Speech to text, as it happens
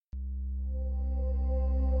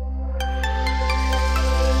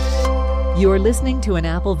You're listening to an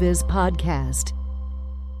AppleVis podcast.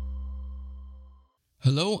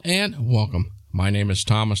 Hello and welcome. My name is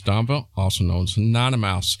Thomas Donville, also known as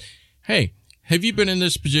Anonymous. Hey, have you been in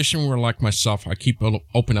this position where, like myself, I keep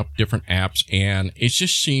open up different apps and it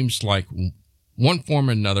just seems like one form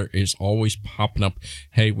or another is always popping up,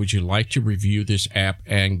 hey, would you like to review this app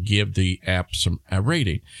and give the app a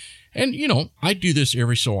rating? And, I do this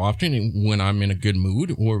every so often when I'm in a good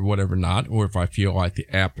mood or whatever not, or if I feel like the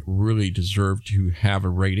app really deserved to have a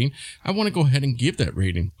rating, I want to go ahead and give that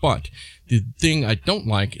rating. But the thing I don't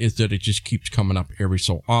like is that it just keeps coming up every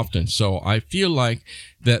so often. So I feel like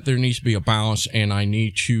that there needs to be a balance, and I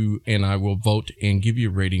will vote and give you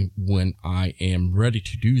a rating when I am ready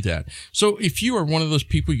to do that. So if you are one of those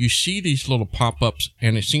people, you see these little pop-ups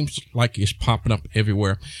and it seems like it's popping up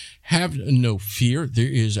everywhere, have no fear. There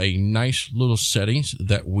is a nice little settings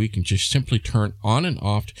that we can just simply turn on and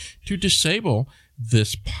off to disable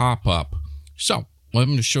this pop-up. So I'm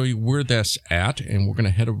going to show you where that's at, and we're going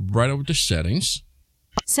to head right over to settings.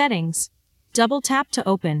 Settings. Double tap to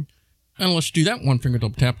open. And let's do that. One finger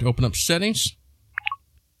double tap to open up settings.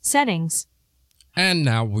 Settings. And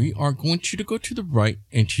now we are going to go to the right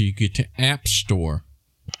until you get to App Store.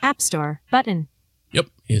 App Store button. Yep,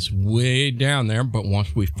 it's way down there, but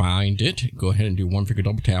once we find it, go ahead and do one finger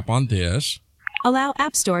double tap on this. Allow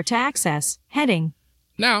App Store to access. Heading.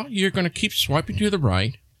 Now you're going to keep swiping to the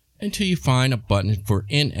right until you find a button for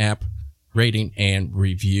in-app rating and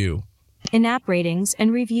review. In-app ratings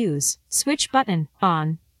and reviews. Switch button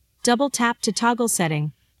on. Double tap to toggle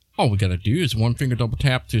setting. All we got to do is one finger double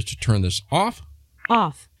tap just to turn this off.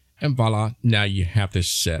 Off. And voila, now you have this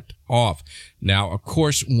set off. Now, of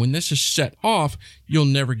course, when this is set off, you'll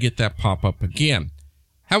never get that pop-up again.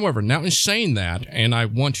 However, now in saying that, and I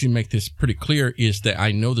want to make this pretty clear, is that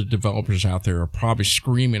I know the developers out there are probably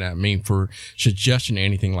screaming at me for suggesting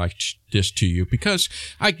anything like this to you, because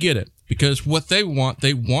I get it. Because what they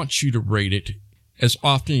want you to rate it as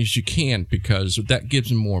often as you can, because that gives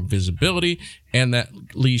them more visibility and that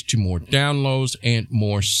leads to more downloads and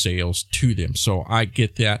more sales to them. So I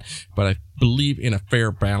get that, but I believe in a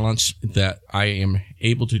fair balance that I am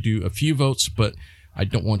able to do a few votes, but I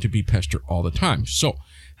don't want to be pestered all the time. So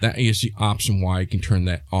that is the option why you can turn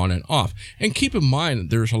that on and off. And keep in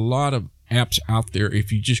mind, there's a lot of apps out there.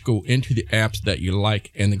 If you just go into the apps that you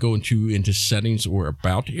like and then go into settings or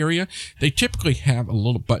about area, they typically have a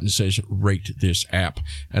little button that says rate this app,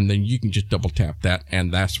 and then you can just double tap that,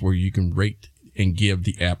 and that's where you can rate and give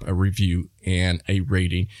the app a review and a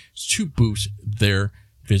rating to boost their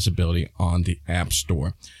visibility on the App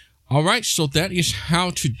Store. All right, so that is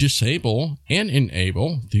how to disable and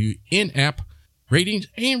enable the in-app ratings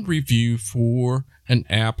and review for an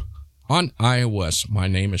app on iOS. My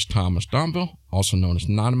name is Thomas Donville, also known as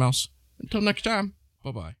Anonymous. Until next time,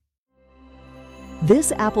 bye-bye.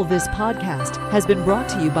 This AppleVis podcast has been brought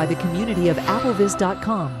to you by the community of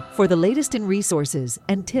AppleVis.com. For the latest in resources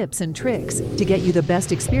and tips and tricks to get you the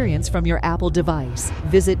best experience from your Apple device,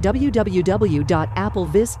 visit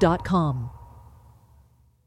www.applevis.com.